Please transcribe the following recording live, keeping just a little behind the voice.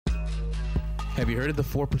Have you heard of the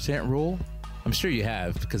 4% rule? I'm sure you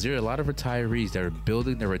have, because there are a lot of retirees that are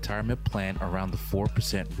building their retirement plan around the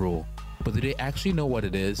 4% rule. But do they actually know what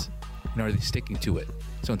it is, and are they sticking to it?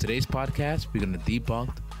 So in today's podcast, we're going to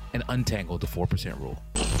debunk and untangle the 4% rule.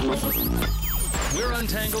 We're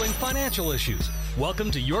untangling financial issues. Welcome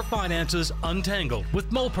to Your Finances Untangled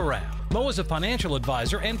with Mo Param. Mo is a financial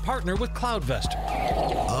advisor and partner with CloudVestor.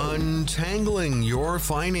 Untangling your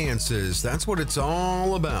finances. That's what it's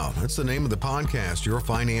all about. That's the name of the podcast, Your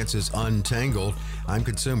Finances Untangled. I'm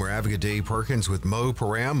consumer advocate Dave Perkins with Mo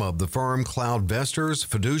Param of the firm CloudVestors,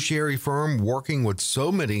 fiduciary firm working with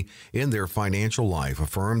so many in their financial life, a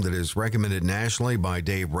firm that is recommended nationally by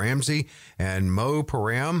Dave Ramsey and Mo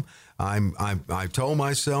Param. I told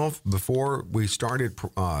myself before we started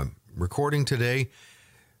recording today,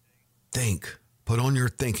 put on your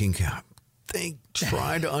thinking cap.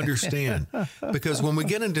 Try to understand. Because when we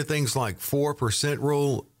get into things like 4%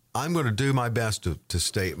 rule, I'm going to do my best to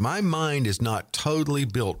state my mind is not totally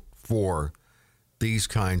built for these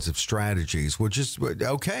kinds of strategies, which is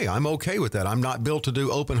okay. I'm okay with that. I'm not built to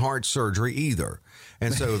do open heart surgery either.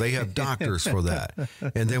 And so they have doctors for that.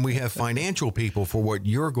 And then we have financial people for what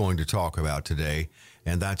you're going to talk about today.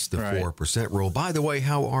 And that's the 4% rule. By the way,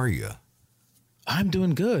 how are you? I'm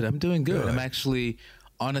doing good. I'm actually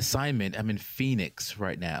on assignment. I'm in Phoenix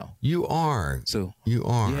right now. You are. So you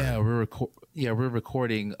are. Yeah, we're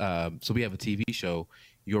recording. So we have a TV show,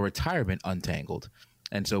 Your Retirement Untangled,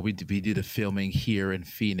 and so we do the filming here in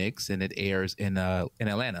Phoenix, and it airs in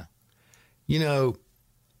Atlanta. You know,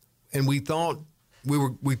 and we thought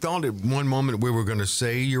at one moment we were going to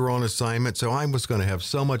say you're on assignment, so I was going to have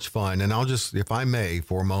so much fun. And I'll just, if I may,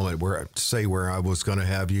 for a moment, say where I was going to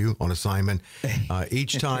have you on assignment.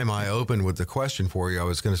 Each time I opened with the question for you, I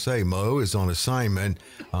was going to say Mo is on assignment.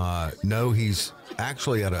 No, he's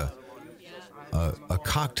actually at a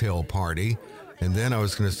cocktail party. And then I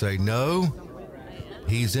was going to say, no,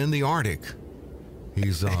 he's in the Arctic.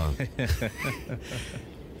 He's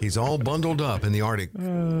he's all bundled up in the Arctic.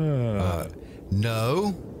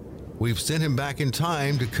 No, we've sent him back in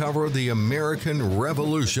time to cover the American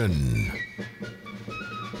Revolution.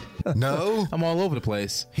 No. I'm all over the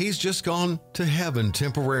place. He's just gone to heaven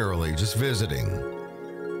temporarily, just visiting.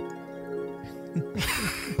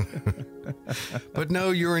 But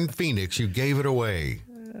no, you're in Phoenix. You gave it away.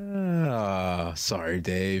 Sorry,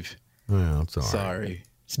 Dave. Well, it's all right. Sorry.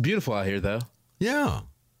 It's beautiful out here, though. Yeah.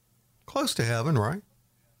 Close to heaven, right?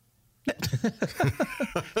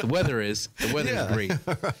 The weather is great.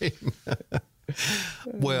 Right.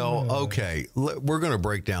 Well, okay. We're going to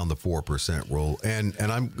break down the 4% rule, and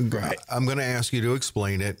I'm going to ask you to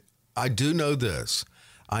explain it. I do know this.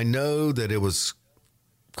 I know that it was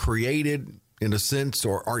created in a sense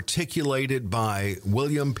or articulated by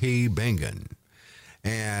William P. Bengen.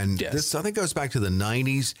 And this, I think, goes back to the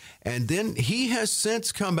 90s. And then he has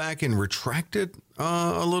since come back and retracted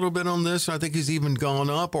a little bit on this. I think he's even gone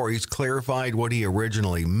up, or he's clarified what he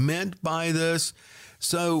originally meant by this.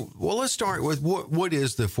 So, well, let's start with what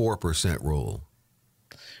is the 4% rule?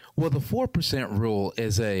 Well, the 4% rule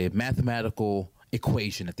is a mathematical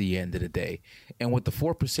equation at the end of the day. And what the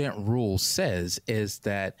 4% rule says is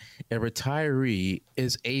that a retiree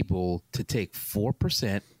is able to take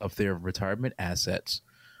 4% of their retirement assets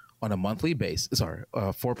on a monthly basis,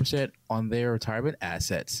 4% on their retirement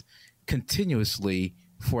assets continuously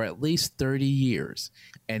for at least 30 years.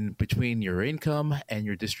 And between your income and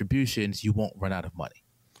your distributions, you won't run out of money.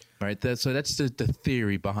 Right. So that's the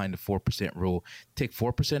theory behind the 4% rule. Take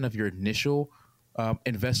 4% of your initial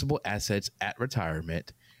investable assets at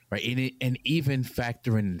retirement, right? And even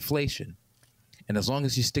factor in inflation. And as long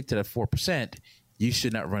as you stick to that 4%, you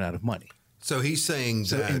should not run out of money. So he's saying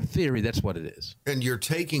that in theory, that's what it is. And you're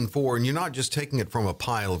taking and you're not just taking it from a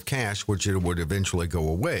pile of cash, which it would eventually go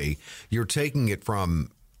away. You're taking it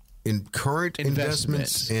from in current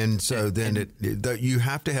investments. And so you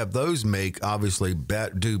have to have those obviously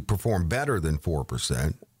perform better than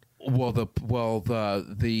 4%. Well,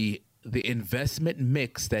 the investment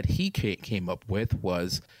mix that he came up with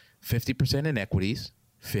was 50% in equities,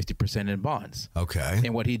 50% in bonds. Okay.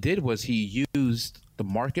 And what he did was he used the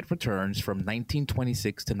market returns from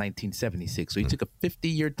 1926 to 1976. So he took a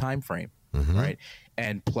 50-year time frame, right,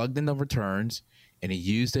 and plugged in the returns, and he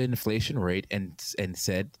used the inflation rate and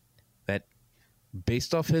said that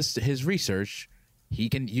based off his research, you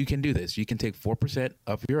can do this. You can take 4%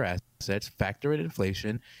 of your assets, factor in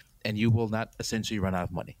inflation, and you will not essentially run out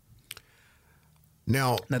of money.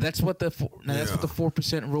 Now that's what the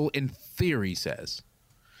 4% rule in theory says.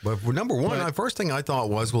 But for number one, But- the first thing I thought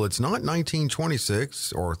was, well, it's not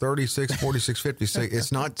 1926 or 36, 46, 56.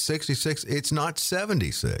 It's not 66. It's not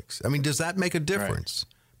 76. I mean, does that make a difference?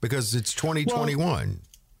 Because it's 2021.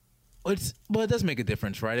 It does make a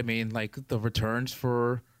difference, right? I mean, like the returns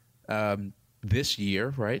for this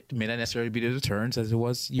year, right? It may not necessarily be the returns as it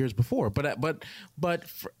was years before, but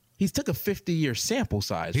he took a 50-year sample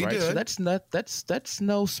size, He right? did. So that's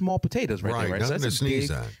no small potatoes right there, right? Nothing So that's to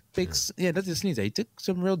sneeze at. nothing to sneeze at. He took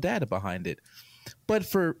some real data behind it. But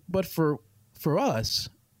for us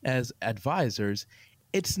as advisors,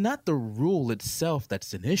 it's not the rule itself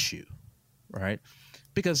that's an issue, right?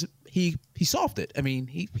 Because he solved it. I mean,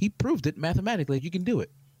 he proved it mathematically. You can do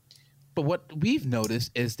it. But what we've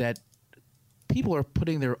noticed is that people are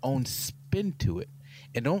putting their own spin to it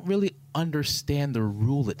and don't really understand the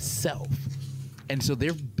rule itself. And so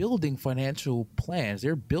they're building financial plans.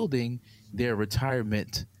 They're building their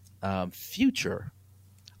retirement future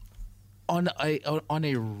on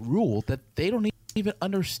a rule that they don't even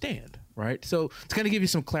understand, right? So to kind of give you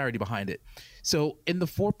some clarity behind it. So in the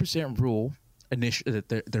 4% rule,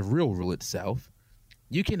 the real rule itself,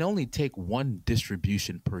 you can only take one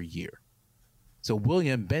distribution per year. So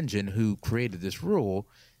William Benjamin, who created this rule,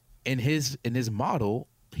 in his model,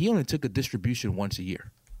 he only took a distribution once a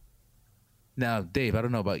year. Now, Dave, I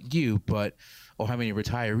don't know about you, or how many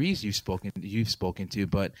retirees you've spoken to,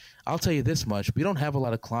 but I'll tell you this much: we don't have a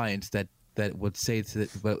lot of clients that would say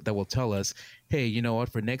that will tell us, hey, you know what,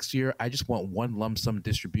 for next year, I just want one lump sum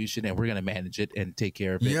distribution, and we're going to manage it and take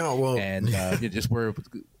care of it. Yeah, well, and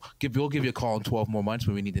we'll give you a call in 12 more months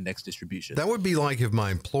when we need the next distribution. That would be like if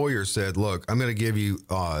my employer said, look, I'm going to give you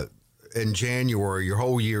in January your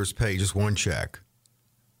whole year's pay, just one check.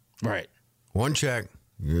 Right. One check,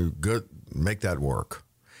 you're good. Make that work.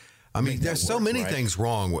 I mean, there's so many things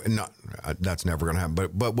wrong. That's never going to happen.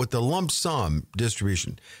 But with the lump sum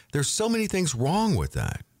distribution, there's so many things wrong with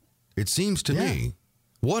that. It seems to me.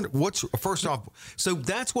 What's first off? So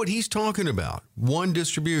that's what he's talking about. One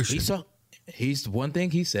distribution. He's one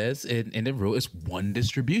thing he says in the rule is one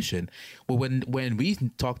distribution. Well, when we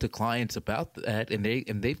talk to clients about that, and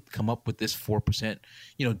they've come up with this 4%,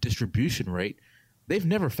 distribution rate, they've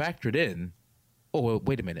never factored in. Oh, well,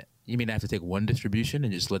 wait a minute. You mean I have to take one distribution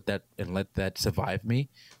and just let that survive me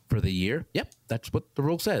for the year? Yep, that's what the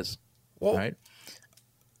rule says. Well, right?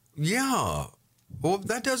 Yeah. Well,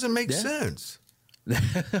 that doesn't make sense.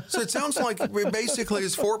 So it sounds like basically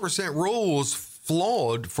his 4% rule was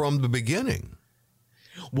flawed from the beginning.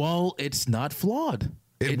 Well, it's not flawed.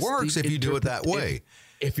 It works if you do it that way.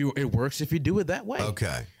 It works if you do it that way.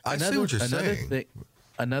 Okay. I see what you're saying.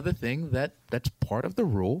 Another thing that's part of the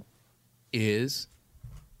rule is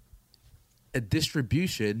a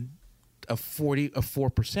distribution of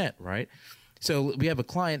 4%, right? So we have a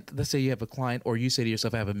client, let's say you have a client, or you say to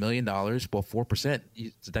yourself, I have $1 million. Well, 4%,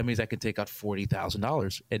 that means I can take out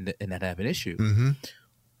 $40,000 and not have an issue,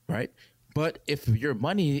 right? But if your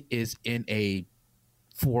money is in a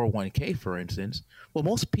 401k, for instance, well,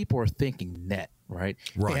 most people are thinking net, right?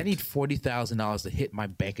 Right. Hey, I need $40,000 to hit my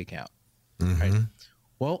bank account, right?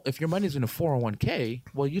 Well, if your money's in a 401k,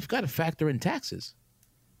 well, you've got to factor in taxes.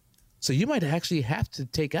 So you might actually have to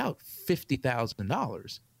take out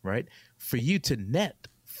 $50,000, right, for you to net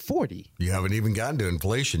 40. You haven't even gotten to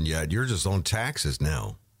inflation yet. You're just on taxes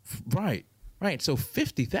now. Right. So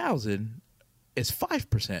 50,000 is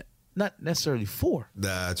 5%, not necessarily 4.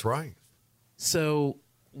 That's right. So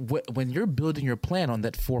when you're building your plan on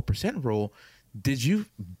that 4% rule, did you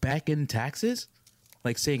back in taxes?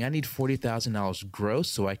 Like saying I need $40,000 gross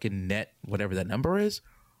so I can net whatever that number is?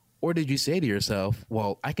 Or did you say to yourself,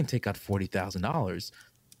 well, I can take out $40,000,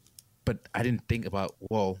 but I didn't think about,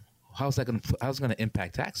 well, how's it going to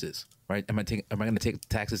impact taxes, right? Am I going to take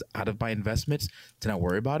taxes out of my investments to not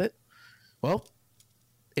worry about it? Well,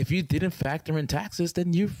 if you didn't factor in taxes,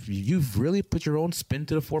 then you've really put your own spin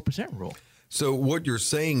to the 4% rule. So what you're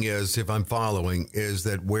saying is, if I'm following, is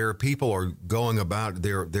that where people are going about,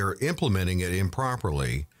 they're implementing it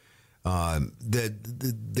improperly, that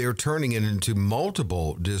they're turning it into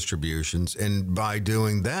multiple distributions, and by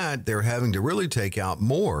doing that, they're having to really take out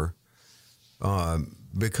more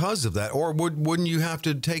because of that. Or wouldn't you have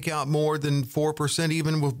to take out more than 4%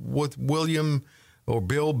 even with William or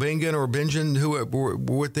Bill Bengen or Benjamin, who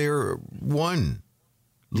with their one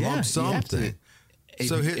lump sum thing?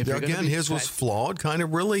 So his was flawed, kind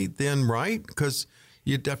of, really, then, right? Because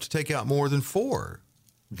you'd have to take out more than 4.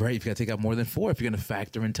 Right, you've got to take out more than 4 if you're going to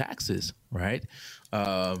factor in taxes, right?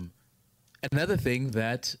 Another thing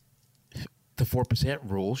that the 4%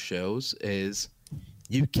 rule shows is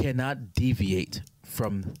you cannot deviate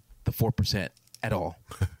from the 4% at all.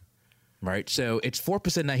 right? So it's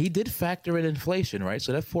 4%. Now, he did factor in inflation, right?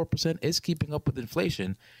 So that 4% is keeping up with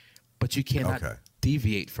inflation, but you cannot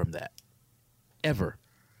deviate from that ever.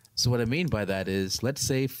 So what I mean by that is, let's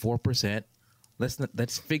say 4%. Let's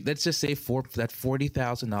just say that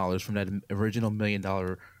 $40,000 from that original $1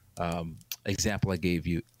 million example I gave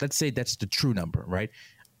you. Let's say that's the true number, right?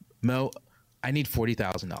 Mo, I need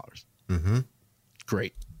 $40,000. Mm-hmm.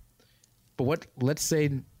 Great. But let's say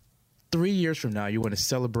 3 years from now, you want to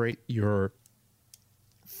celebrate your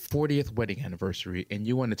 40th wedding anniversary, and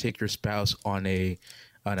you want to take your spouse on an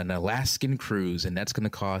Alaskan cruise, and that's going to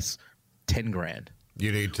cost $10,000.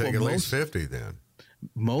 You need to take at least 50 then.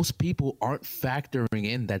 Most people aren't factoring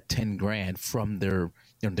in that $10,000 from their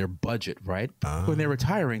budget, right? When they're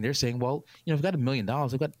retiring, they're saying, well, I've got $1 million,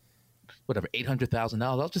 I've got whatever, $800,000.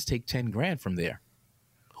 I'll just take $10,000 from there.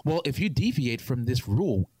 Well, if you deviate from this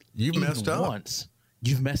rule, you've messed up once.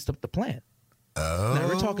 You've messed up the plan. Oh. Now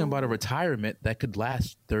we're talking about a retirement that could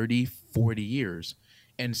last 30, 40 years.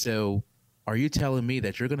 And so are you telling me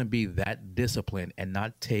that you're going to be that disciplined and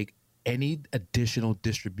not take any additional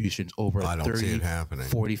distributions over a 30,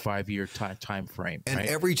 45-year time frame? And right?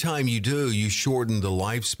 every time you do, you shorten the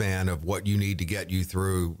lifespan of what you need to get you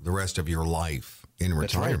through the rest of your life in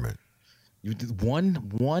retirement. Right. You did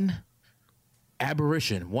one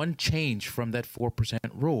aberration, one change from that 4%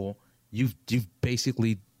 rule, you've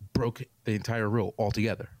basically broke the entire rule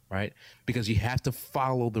altogether, right? Because you have to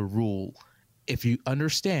follow the rule. If you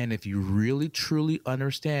really truly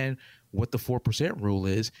understand what the 4% rule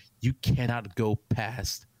is, you cannot go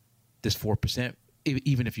past this 4%,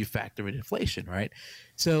 even if you factor in inflation, right?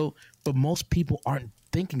 So, but most people aren't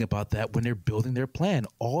thinking about that when they're building their plan.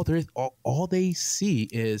 All they see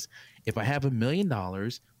is, if I have $1 million,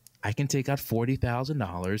 I can take out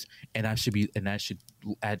 $40,000, and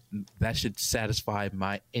that should satisfy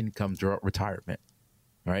my income throughout retirement,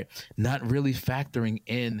 right? Not really factoring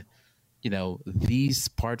in, these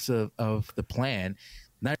parts of the plan,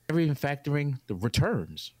 not even factoring the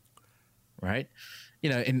returns, right?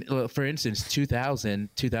 For instance, 2000,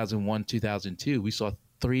 2001, 2002, we saw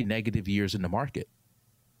 3 negative years in the market,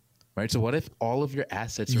 right? So what if all of your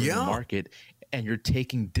assets are in the market and you're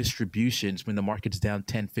taking distributions when the market's down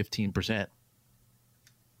 10, 15%?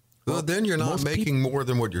 Well, then you're not making more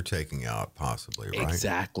than what you're taking out, possibly, right?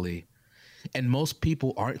 Exactly. And most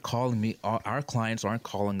people aren't calling me, our clients aren't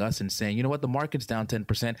calling us and saying, you know what, the market's down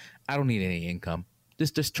 10%. I don't need any income.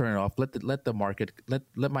 Just turn it off. Let the market,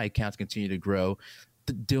 let my accounts continue to grow.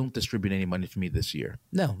 Don't distribute any money for me this year.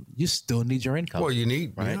 No, you still need your income. Well, you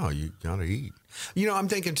need, right? You got to eat. I'm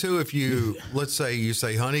thinking too, if you, let's say you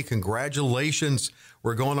say, honey, congratulations,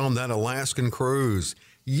 we're going on that Alaskan cruise.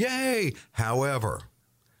 Yay. However,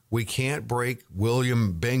 we can't break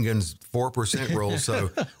William Bingen's 4% rule, so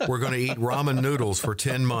we're going to eat ramen noodles for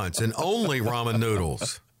 10 months and only ramen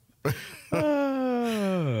noodles.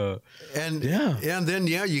 And then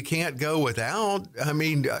you can't go without. I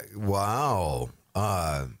mean, wow.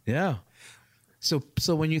 Yeah. So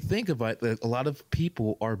when you think about it, a lot of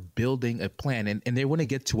people are building a plan and they want to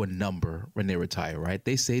get to a number when they retire, right?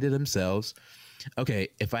 They say to themselves, okay,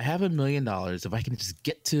 if I have $1 million, if I can just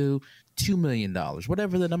get to $2 million,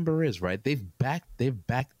 whatever the number is, right? They've back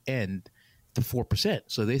end the 4%.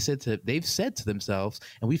 So they've said to themselves,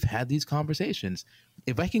 and we've had these conversations,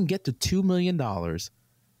 if I can get to $2 million,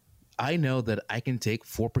 I know that I can take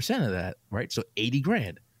 4% of that, right? So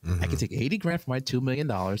 $80,000. I can take $80,000 for my $2 million,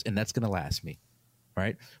 and that's going to last me,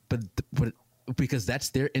 right? But because that's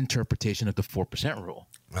their interpretation of the 4% rule.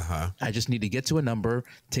 I just need to get to a number,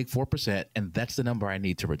 take 4%, and that's the number I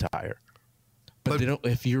need to retire. But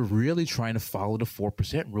if you're really trying to follow the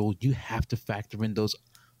 4% rule, you have to factor in those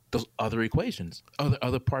other equations,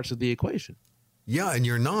 other parts of the equation. Yeah, and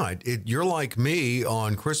you're not. You're like me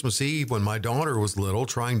on Christmas Eve when my daughter was little,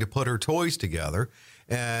 trying to put her toys together.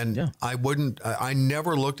 And I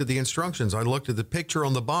never looked at the instructions. I looked at the picture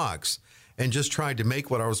on the box and just tried to make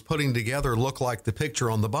what I was putting together look like the picture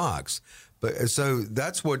on the box. But so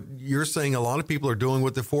that's what you're saying. A lot of people are doing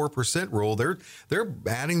with the 4% rule. They're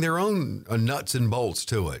adding their own nuts and bolts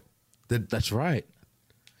to it. That's right.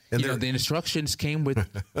 And the instructions came with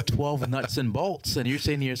 12 nuts and bolts, and you're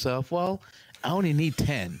saying to yourself, well, I only need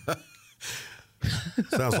 10.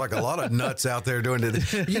 Sounds like a lot of nuts out there doing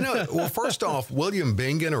it. Well, first off, William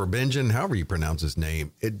Bingen, however you pronounce his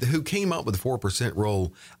name, who came up with the 4%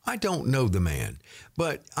 rule, I don't know the man.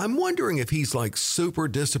 But I'm wondering if he's like super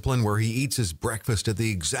disciplined where he eats his breakfast at the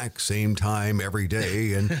exact same time every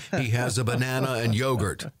day and he has a banana and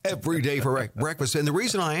yogurt every day for breakfast. And the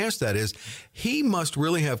reason I ask that is he must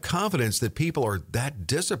really have confidence that people are that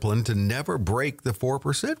disciplined to never break the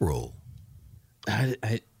 4% rule.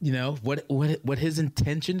 what his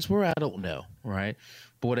intentions were, I don't know, right?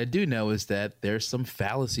 But what I do know is that there's some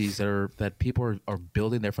fallacies that people are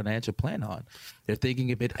building their financial plan on. They're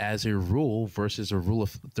thinking of it as a rule versus a rule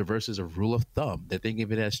of thumb. They're thinking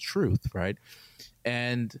of it as truth, right?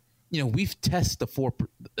 And we've tested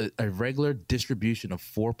a regular distribution of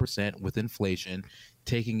 4% with inflation,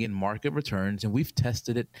 taking in market returns, and we've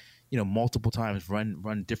tested it, multiple times,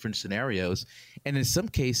 run different scenarios, and in some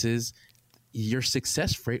cases, your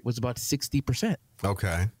success rate was about 60%.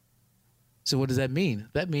 Okay. So what does that mean?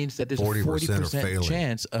 That means that there's a 40%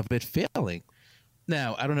 chance of it failing.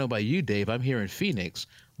 Now, I don't know about you, Dave. I'm here in Phoenix,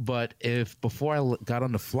 but if before I got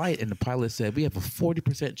on the flight and the pilot said we have a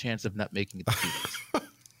 40% chance of not making it to Phoenix.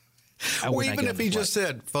 Well, even if he just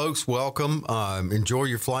said, folks, welcome, enjoy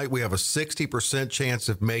your flight. We have a 60% chance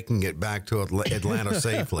of making it back to Atlanta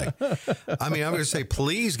safely. I mean, I'm going to say,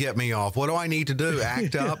 please get me off. What do I need to do?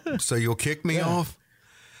 Act up so you'll kick me off?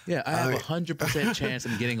 Yeah, I have 100% chance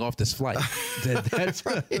of getting off this flight. That's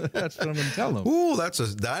what I'm going to tell them. Ooh,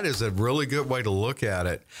 that is a really good way to look at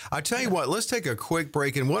it. I tell you what, let's take a quick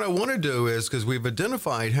break. And what I want to do is, because we've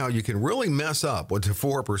identified how you can really mess up with the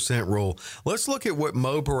 4% rule, let's look at what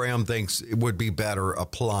Mo Param thinks would be better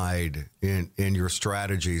applied in your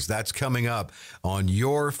strategies. That's coming up on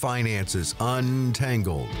Your Finances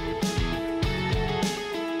Untangled.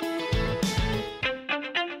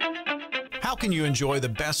 How can you enjoy the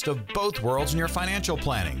best of both worlds in your financial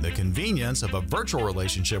planning? The convenience of a virtual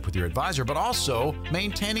relationship with your advisor, but also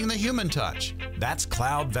maintaining the human touch. That's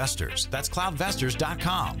CloudVestors. That's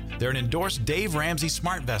CloudVestors.com. They're an endorsed Dave Ramsey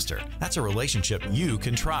SmartVestor. That's a relationship you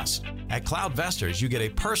can trust. At CloudVestors, you get a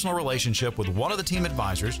personal relationship with one of the team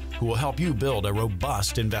advisors who will help you build a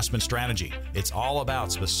robust investment strategy. It's all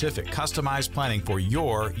about specific, customized planning for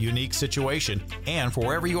your unique situation and for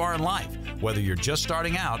wherever you are in life, whether you're just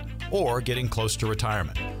starting out or getting close to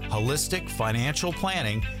retirement. Holistic financial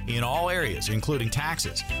planning in all areas, including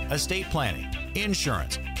taxes, estate planning,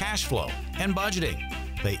 insurance, cash flow, and budgeting.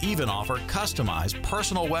 They even offer customized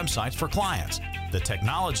personal websites for clients. The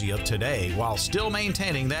technology of today while still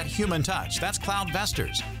maintaining that human touch. That's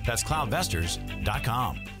CloudVestors. That's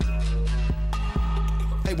CloudVestors.com.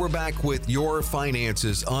 Hey, we're back with Your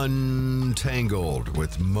Finances Untangled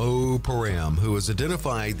with Mo Param, who has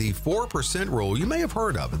identified the 4% rule. You may have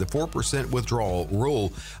heard of it, the 4% withdrawal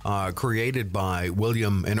rule created by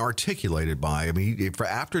William and articulated by,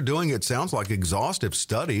 after doing it sounds like exhaustive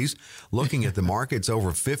studies, looking at the markets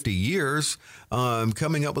over 50 years,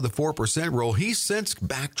 coming up with the 4% rule. He's since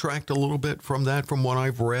backtracked a little bit from that, from what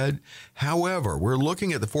I've read. However, we're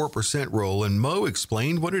looking at the 4% rule, and Mo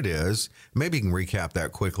explained what it is. Maybe you can recap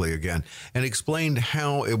that quickly again, and explained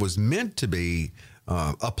how it was meant to be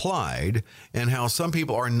applied and how some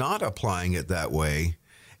people are not applying it that way.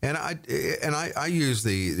 And I use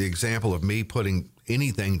the example of me putting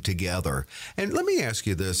anything together. And let me ask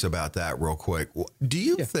you this about that real quick. Do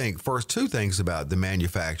you think, first, two things about the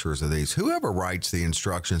manufacturers of these, whoever writes the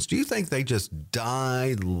instructions, do you think they just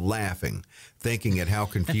die laughing, thinking at how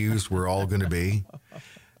confused we're all going to be?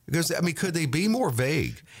 Because, could they be more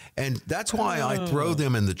vague? And that's why I throw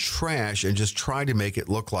them in the trash and just try to make it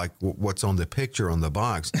look like what's on the picture on the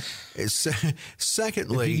box.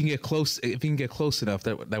 Secondly, if you can get close enough,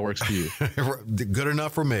 that works for you. Good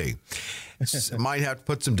enough for me. Might have to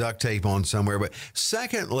put some duct tape on somewhere. But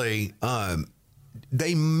secondly,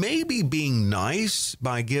 they may be being nice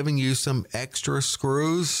by giving you some extra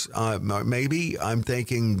screws. Maybe I'm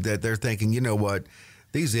thinking that they're thinking, you know what?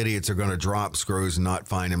 These idiots are going to drop screws and not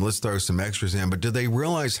find them. Let's throw some extras in. But do they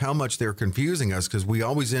realize how much they're confusing us? Because we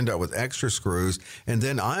always end up with extra screws. And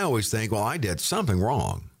then I always think, well, I did something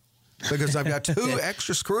wrong because I've got 2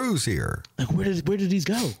 extra screws here. Like, where did these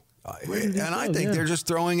go? I think they're just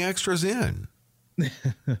throwing extras in.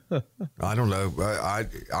 I don't know.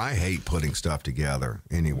 I hate putting stuff together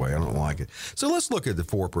anyway. I don't like it. So let's look at the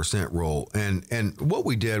 4% rule. And what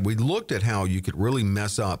we did, we looked at how you could really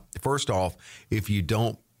mess up. First off, if you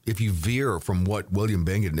veer from what William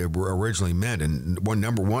Bengen originally meant. And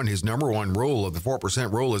his number one rule of the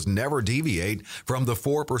 4% rule is never deviate from the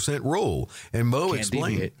 4% rule. And Mo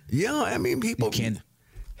explained. Deviate. Yeah, people can't.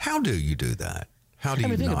 How do you do that? How do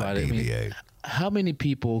you not deviate? How many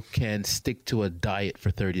people can stick to a diet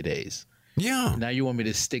for 30 days? Yeah. Now you want me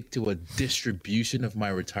to stick to a distribution of my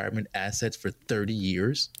retirement assets for 30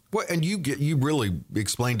 years? Well, and you really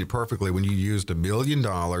explained it perfectly when you used $1 million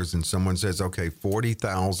and someone says, okay,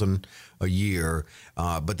 $40,000 a year.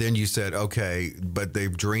 But then you said, okay, but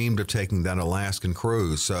they've dreamed of taking that Alaskan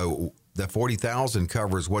cruise. So The 40,000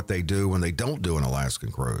 covers what they do when they don't do an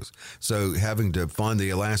Alaskan cruise. So having to fund the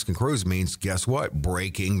Alaskan cruise means, guess what?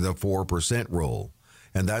 Breaking the 4% rule.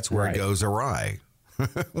 And that's where it goes awry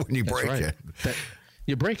when you break it.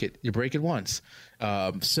 You break it. You break it once.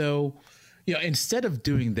 So, instead of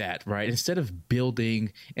doing that, right, instead of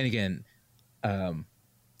building, and again,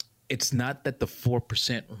 it's not that the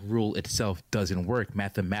 4% rule itself doesn't work.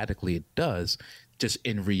 Mathematically, it does. Just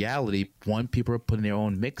in reality, one, people are putting their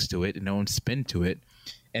own mix to it and their own spin to it.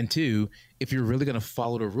 And two, if you're really going to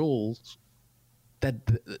follow the rules, that,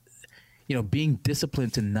 being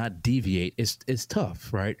disciplined to not deviate is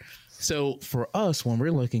tough, right? So for us, when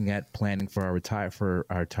we're looking at planning for our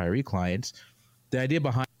retiree clients, the idea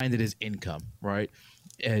behind it is income, right?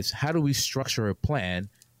 Is how do we structure a plan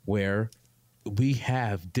where we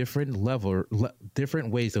have different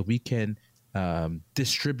ways that we can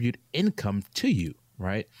distribute income to you,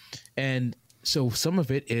 right? And so some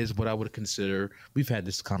of it is what I would consider, we've had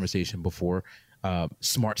this conversation before,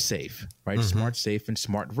 smart safe, right? Mm-hmm. Smart safe and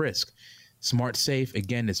smart risk. Smart safe,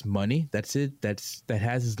 again, is money. That's it. That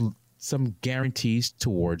has some guarantees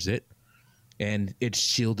towards it, and it's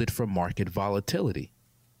shielded from market volatility,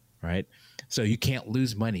 right? So you can't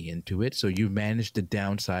lose money into it. So you manage the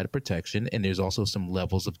downside protection, and there's also some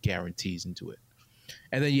levels of guarantees into it.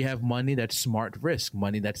 And then you have money that's smart risk,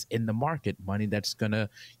 money that's in the market, money that's going to,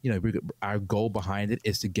 our goal behind it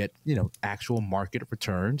is to get, actual market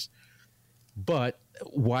returns. But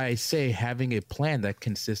why I say having a plan that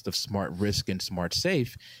consists of smart risk and smart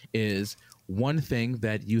safe is one thing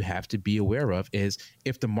that you have to be aware of is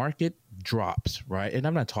if the market drops, right? And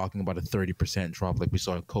I'm not talking about a 30% drop like we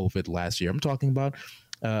saw in COVID last year. I'm talking about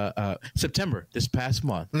September, this past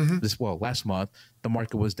month, last month, the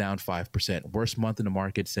market was down 5%. Worst month in the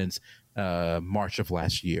market since March of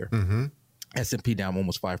last year. Mm-hmm. S&P down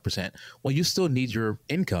almost 5%. Well, you still need your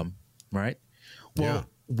income, right? Well,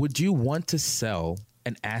 would you want to sell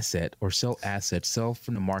an asset or sell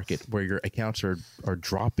from the market where your accounts are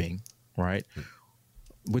dropping, right?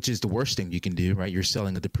 Which is the worst thing you can do, right? You're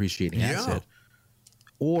selling a depreciating asset.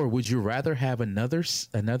 Or would you rather have another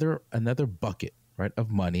bucket, right,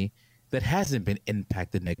 of money that hasn't been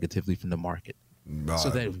impacted negatively from the market, so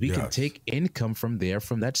that we can take income from there,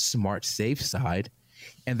 from that smart, safe side,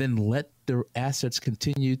 and then let the assets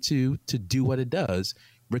continue to do what it does,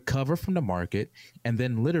 recover from the market, and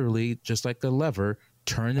then literally, just like a lever,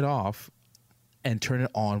 turn it off and turn it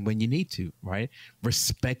on when you need to, right?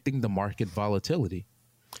 Respecting the market volatility,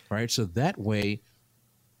 right? So that way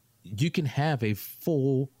you can have a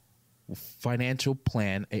full financial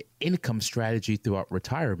plan, an income strategy throughout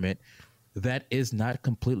retirement that is not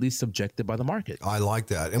completely subjected by the market. I like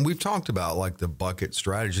that. And we've talked about like the bucket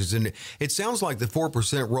strategies, and it sounds like the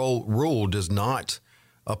 4% rule does not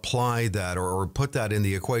apply that or put that in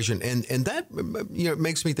the equation. And that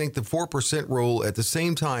makes me think the 4% rule at the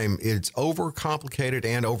same time, it's overcomplicated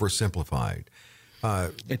and oversimplified.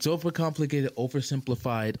 It's overcomplicated,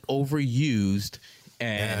 oversimplified, overused,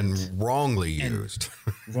 and wrongly used.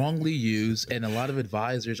 Wrongly used, and a lot of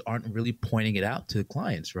advisors aren't really pointing it out to the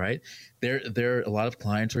clients, right? A lot of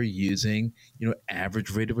clients are using,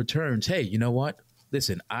 average rate of returns. Hey, you know what?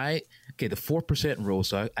 Listen, the 4% rule,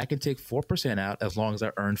 so I can take 4% out as long as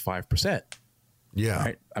I earn 5%. Yeah.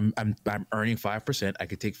 Right? I'm earning 5%. I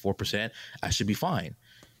could take 4%. I should be fine.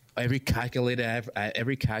 Every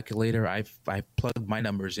calculator I've plugged my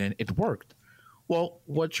numbers in, it worked. Well,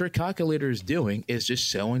 what your calculator is doing is just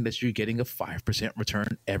showing that you're getting a 5%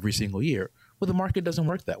 return every single year. Well, the market doesn't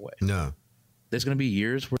work that way. No. There's going to be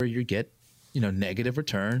years where you get, negative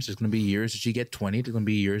returns. There's going to be years that you get 20. There's going to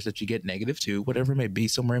be years that you get -2, whatever it may be,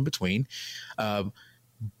 somewhere in between.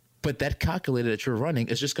 But that calculator that you're running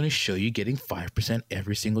is just going to show you getting 5%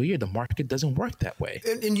 every single year. The market doesn't work that way.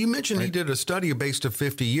 And you mentioned he did a study based of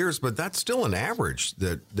 50 years, but that's still an average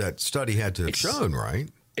that study had to have shown, right?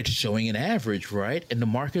 It's showing an average, right? And the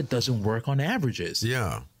market doesn't work on averages.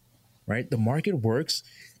 Yeah. Right? The market works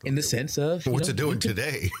in the sense of what's it doing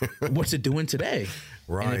today? What's it doing today?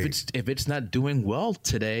 Right. And if it's not doing well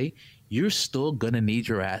today, you're still gonna need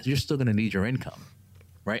you're still gonna need your income.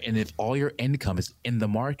 Right. And if all your income is in the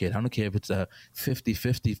market, I don't care if it's a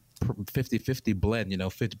 50-50 blend,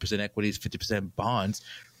 50% equities, 50% bonds,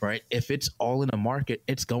 right? If it's all in the market,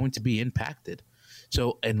 it's going to be impacted.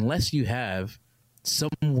 So unless you have some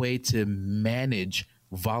way to manage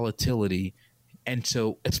volatility, and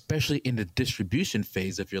so especially in the distribution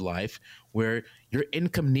phase of your life where your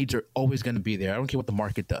income needs are always going to be there. I don't care what the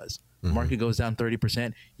market does. Mm-hmm. The market goes down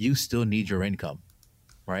 30%, you still need your income,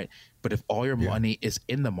 right? But if all your money is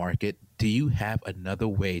in the market, do you have another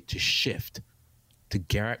way to shift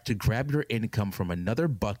to grab your income from another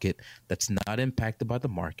bucket that's not impacted by the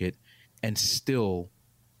market and still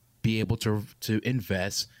be able to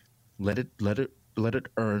invest, let it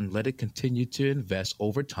earn, let it continue to invest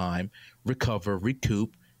over time, recover,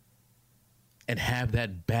 recoup, and have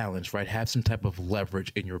that balance, right? Have some type of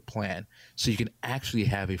leverage in your plan so you can actually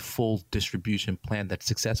have a full distribution plan that's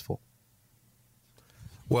successful.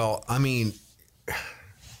 Well, I mean,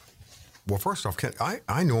 first off,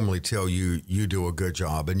 I normally tell you do a good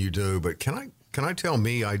job, and you do, but can I tell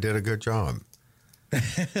me I did a good job?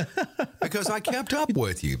 Because I kept up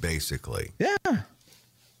with you, basically. Yeah.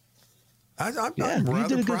 I'm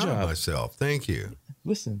rather proud of myself. Thank you.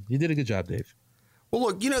 Listen, you did a good job, Dave. Well,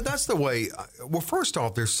 look, that's the way. Well, first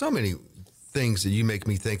off, there's so many things that you make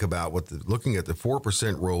me think about with looking at the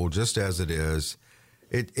 4% rule just as it is.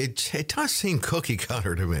 It does seem cookie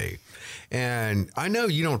cutter to me. And I know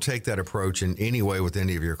you don't take that approach in any way with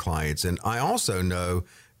any of your clients. And I also know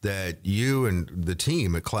that you and the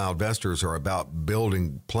team at CloudVestors are about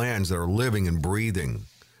building plans that are living and breathing,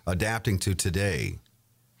 adapting to today.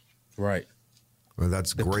 Right. Well,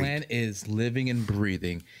 that's great. The plan is living and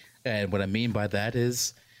breathing. And what I mean by that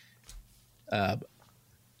is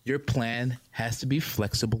your plan has to be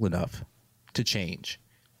flexible enough to change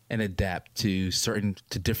and adapt to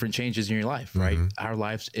different changes in your life, right? Mm-hmm. Our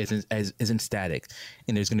lives isn't static.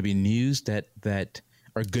 And there's going to be news that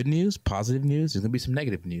are good news, positive news. There's going to be some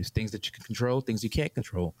negative news, things that you can control, things you can't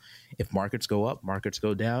control. If markets go up, markets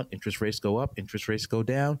go down, interest rates go up, interest rates go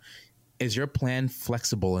down. Is your plan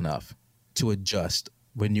flexible enough to adjust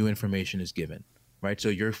when new information is given, right? So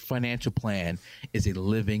your financial plan is a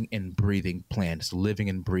living and breathing plan. It's a living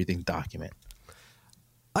and breathing document.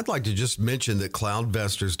 I'd like to just mention that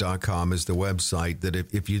cloudvestors.com is the website that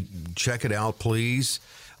if you check it out, please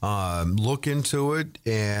look into it.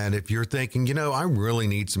 And if you're thinking, I really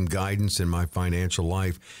need some guidance in my financial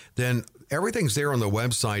life, then everything's there on the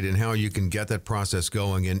website and how you can get that process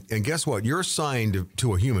going. And guess what? You're assigned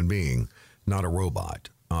to a human being, not a robot.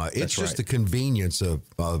 It's just the convenience of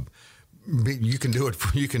you can do it.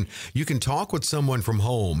 You can talk with someone from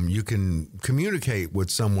home. You can communicate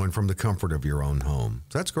with someone from the comfort of your own home.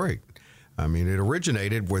 That's great. I mean, it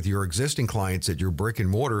originated with your existing clients at your brick and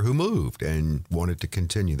mortar who moved and wanted to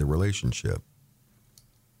continue the relationship.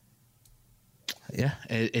 Yeah,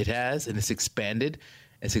 it has, and it's expanded.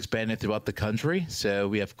 It's expanded throughout the country. So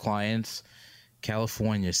we have clients,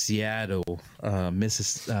 California, Seattle,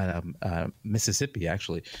 Mississippi,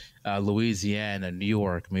 actually, Louisiana, New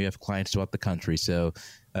York. We have clients throughout the country. So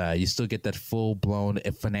you still get that full-blown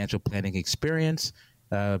financial planning experience,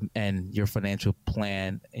 and your financial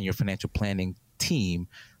plan and your financial planning team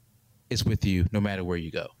is with you no matter where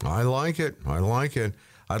you go. I like it.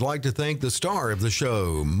 I'd like to thank the star of the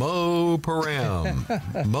show, Mo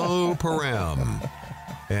Param. Mo Param.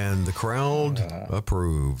 And the crowd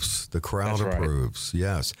approves. The crowd approves. Right.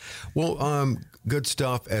 Yes. Well, good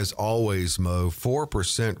stuff as always, Mo.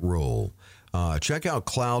 4% rule. Check out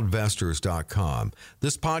cloudvestors.com.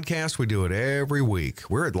 This podcast, we do it every week.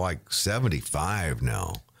 We're at like 75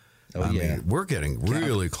 now. I mean, we're getting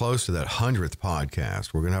really close to that 100th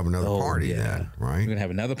podcast. We're going to have another party then, right? We're going to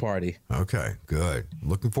have another party. Okay, good.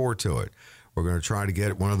 Looking forward to it. We're going to try to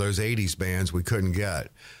get one of those 80s bands we couldn't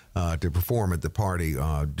get to perform at the party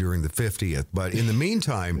during the 50th. But in the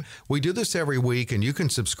meantime, we do this every week, and you can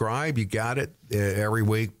subscribe. You got it every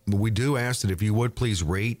week. We do ask that if you would please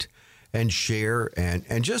rate and share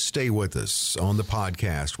and just stay with us on the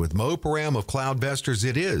podcast with Mo Param of CloudVestors.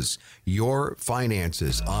 It is Your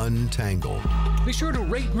Finances Untangled. Be sure to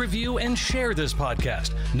rate, review, and share this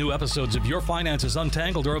podcast. New episodes of Your Finances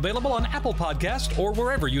Untangled are available on Apple Podcasts or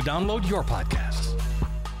wherever you download your podcasts.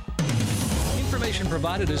 Information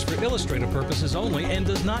provided is for illustrative purposes only and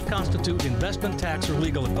does not constitute investment, tax, or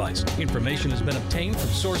legal advice. Information has been obtained from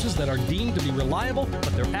sources that are deemed to be reliable,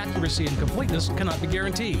 but their accuracy and completeness cannot be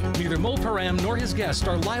guaranteed. Neither Mo Param nor his guests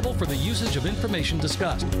are liable for the usage of information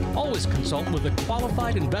discussed. Always consult with a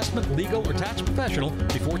qualified investment, legal, or tax professional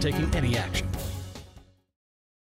before taking any action.